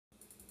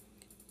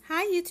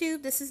Hi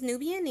YouTube, this is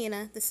Nubia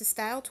Nina. This is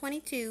Style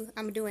 22.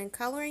 I'm doing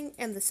coloring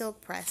in the silk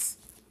press.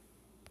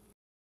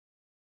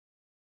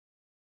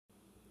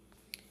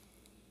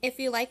 If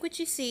you like what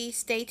you see,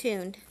 stay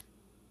tuned.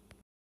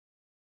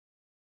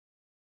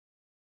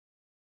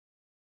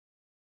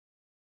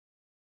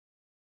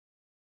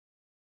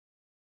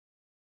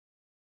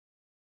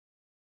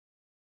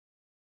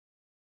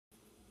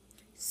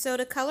 So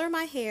to color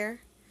my hair,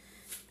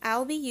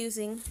 I'll be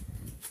using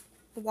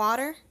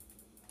water,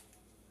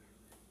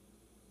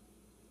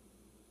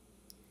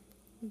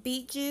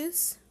 beet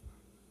juice,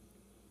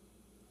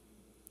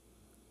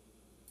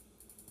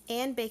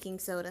 and baking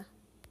soda.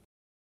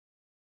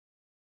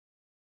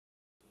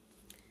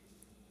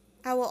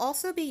 I will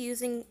also be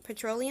using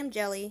petroleum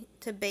jelly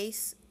to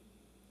base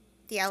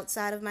the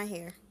outside of my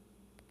hair.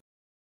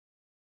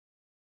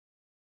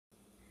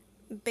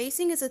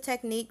 Basing is a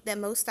technique that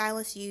most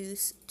stylists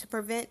use to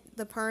prevent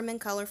the perm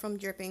and color from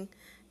dripping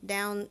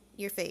down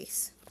your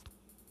face.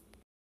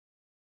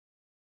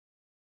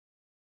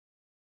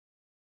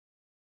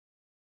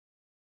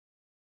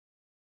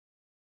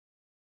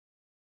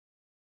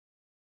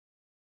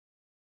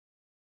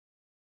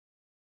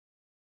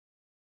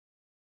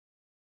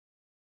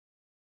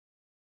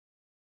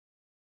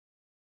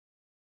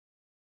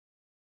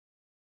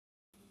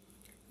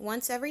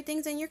 Once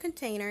everything's in your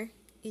container,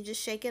 you just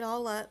shake it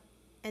all up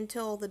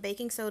until the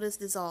baking soda is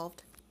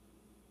dissolved.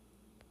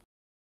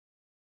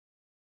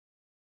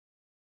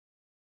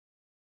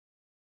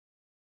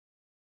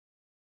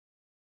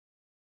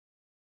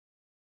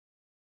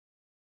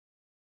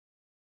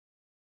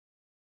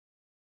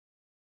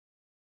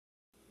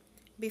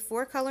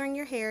 Before coloring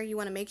your hair, you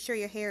want to make sure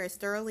your hair is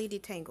thoroughly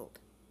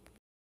detangled.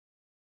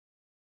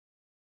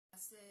 I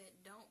said,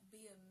 don't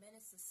be a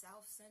menace to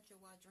South Central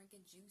while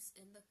drinking juice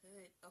in the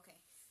hood. Okay,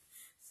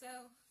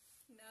 so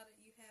now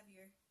that you have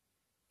your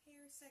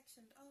hair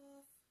sectioned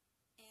off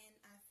and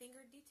I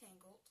finger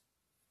detangled,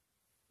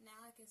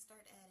 now I can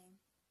start adding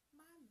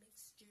my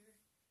mixture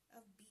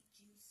of beet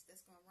juice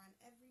that's going to run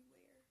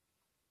everywhere.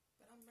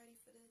 But I'm ready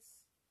for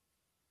this.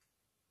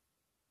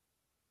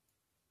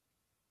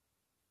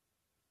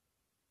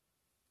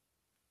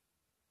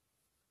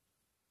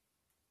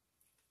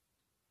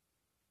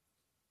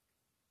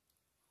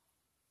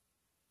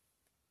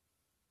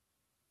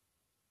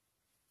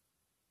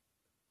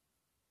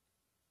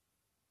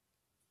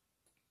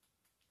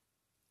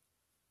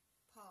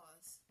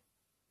 Pause.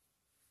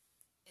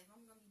 If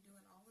I'm going to be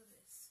doing all of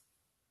this,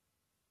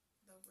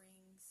 the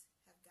rings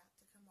have got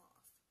to come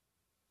off.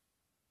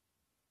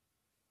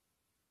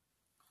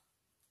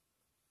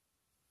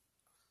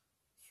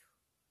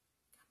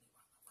 Got me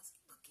while I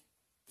wasn't looking.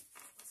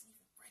 I wasn't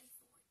even ready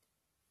for it.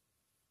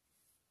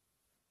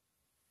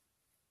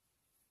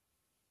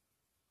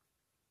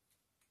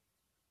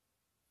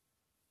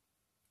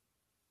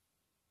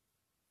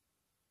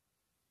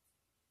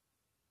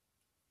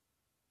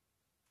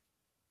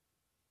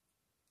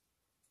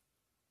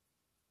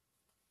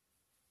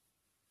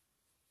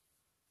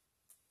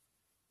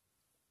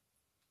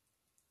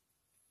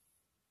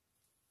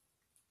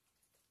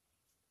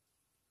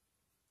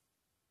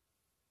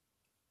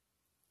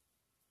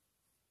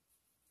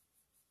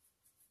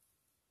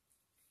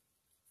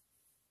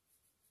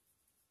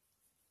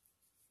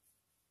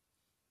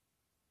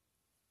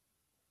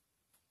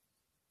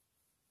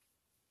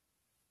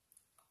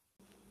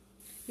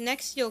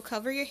 Next, you'll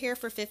cover your hair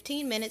for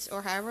 15 minutes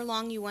or however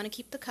long you want to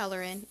keep the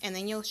color in, and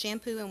then you'll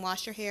shampoo and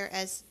wash your hair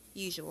as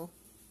usual.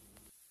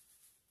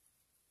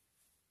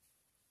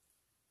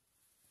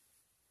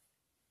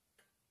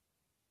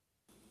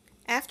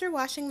 After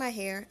washing my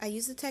hair, I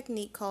use a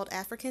technique called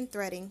African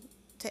threading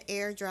to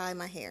air dry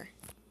my hair.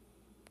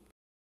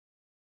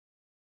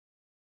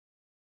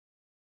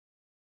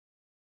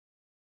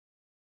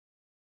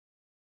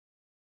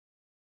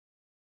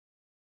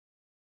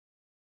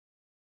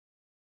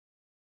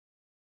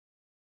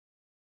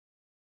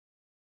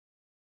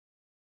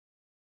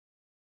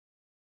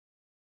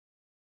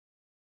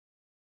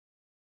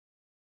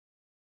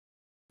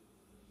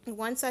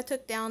 Once I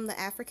took down the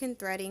African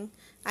threading,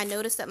 I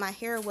noticed that my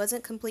hair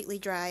wasn't completely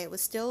dry. It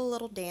was still a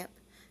little damp,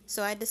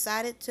 so I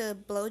decided to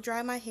blow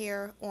dry my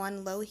hair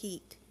on low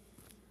heat.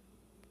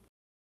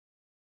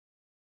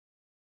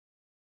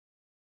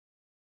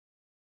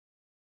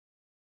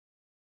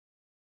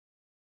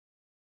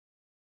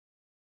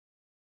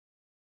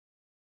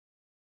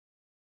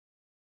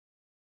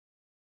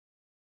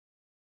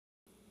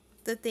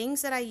 The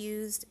things that I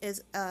used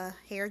is a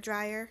hair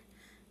dryer,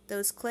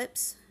 those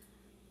clips,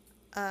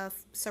 a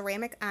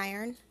ceramic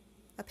iron,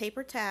 a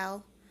paper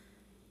towel,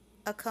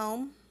 a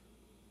comb,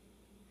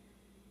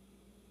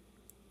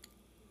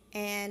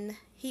 and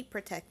heat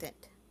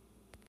protectant.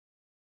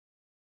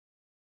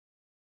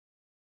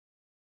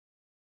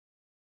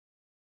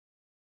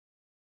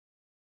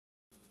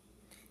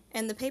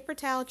 And the paper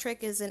towel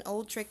trick is an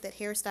old trick that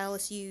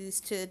hairstylists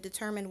use to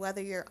determine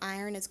whether your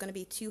iron is going to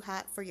be too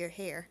hot for your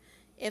hair.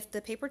 If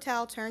the paper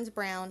towel turns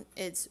brown,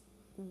 it's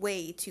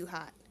way too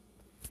hot.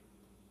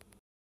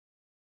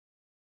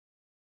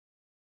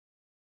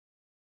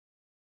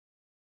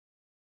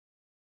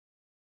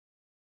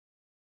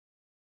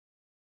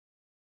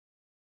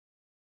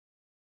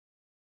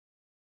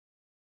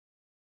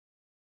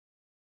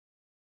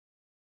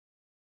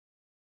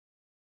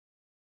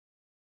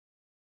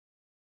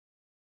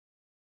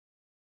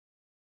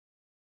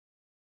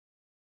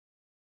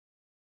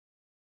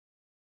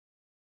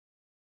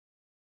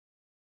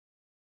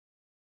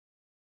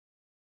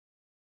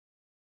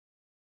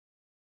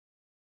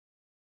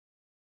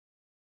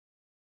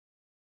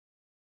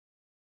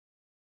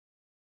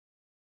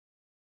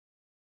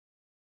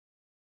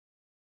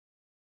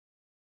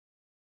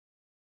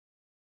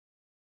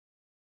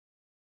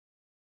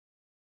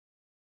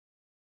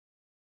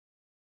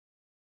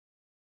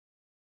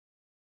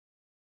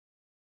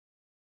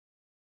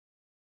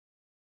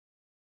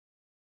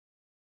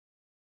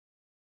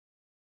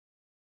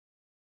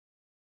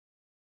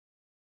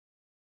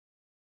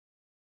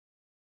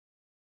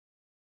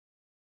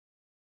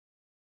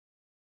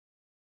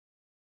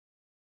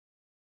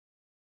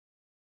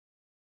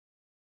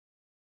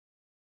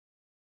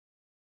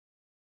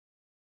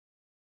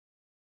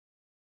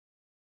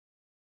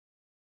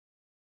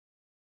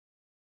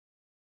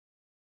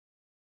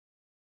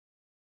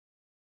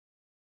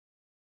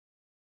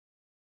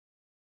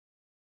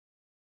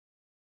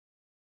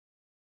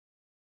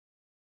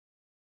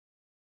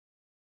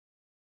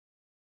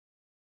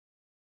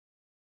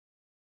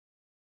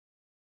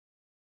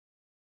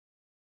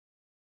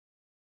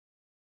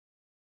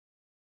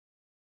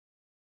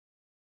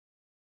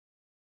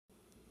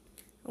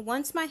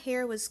 Once my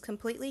hair was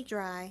completely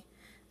dry,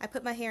 I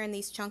put my hair in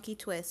these chunky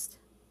twists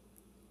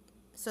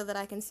so that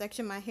I can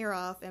section my hair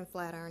off and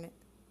flat iron it.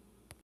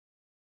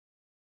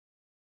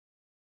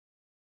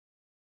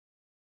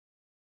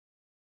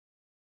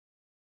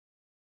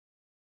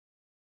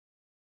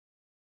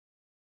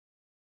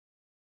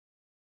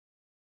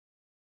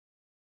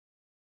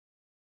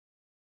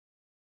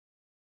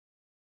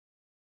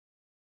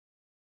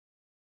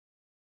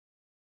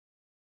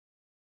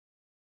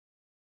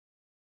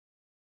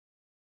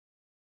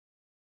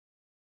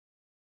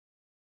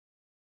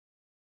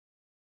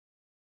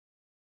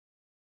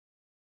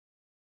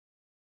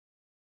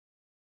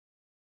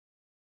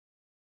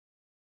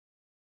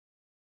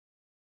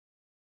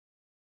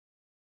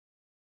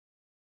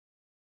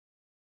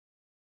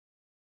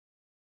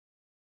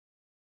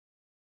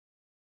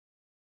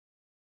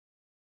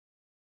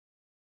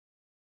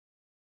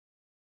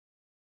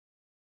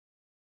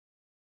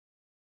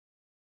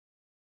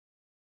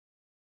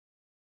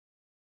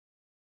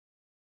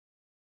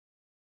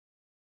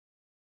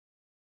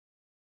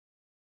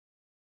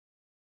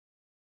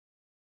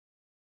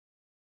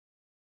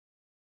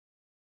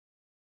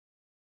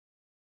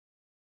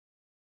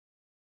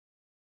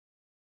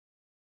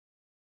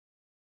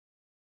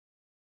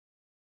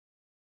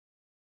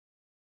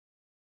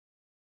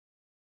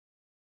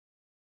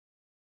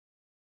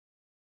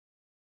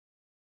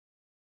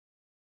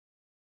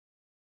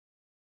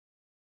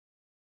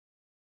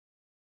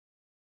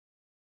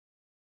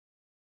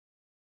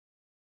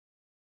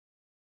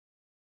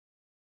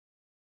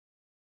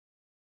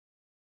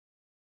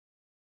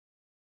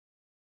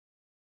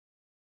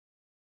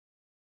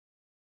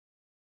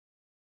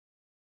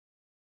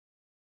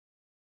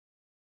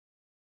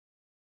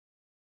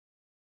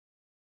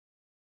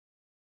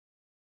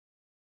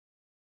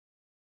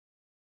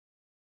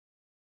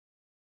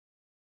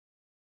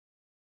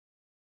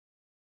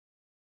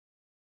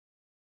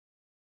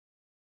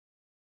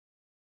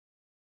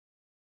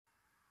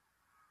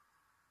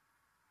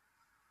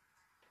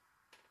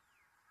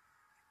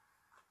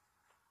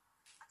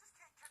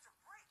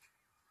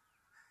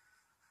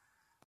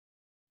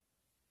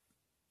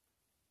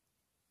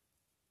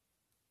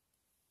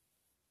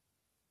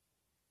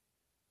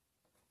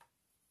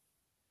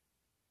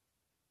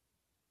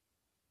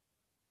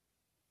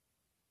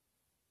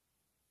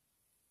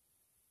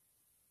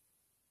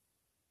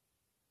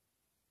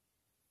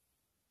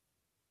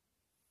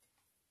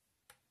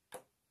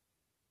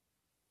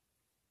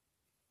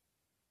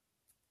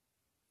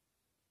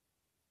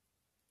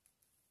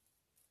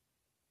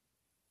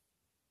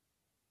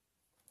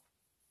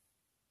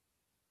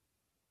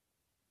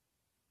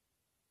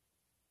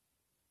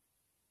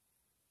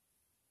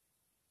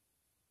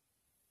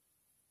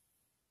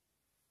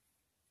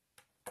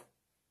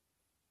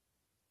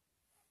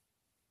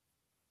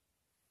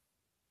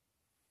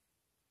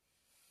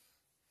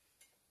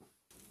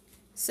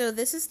 So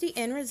this is the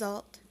end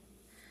result.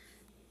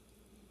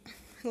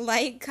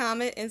 Like,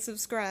 comment, and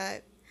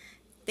subscribe.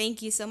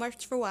 Thank you so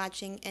much for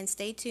watching, and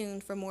stay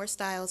tuned for more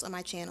styles on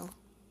my channel.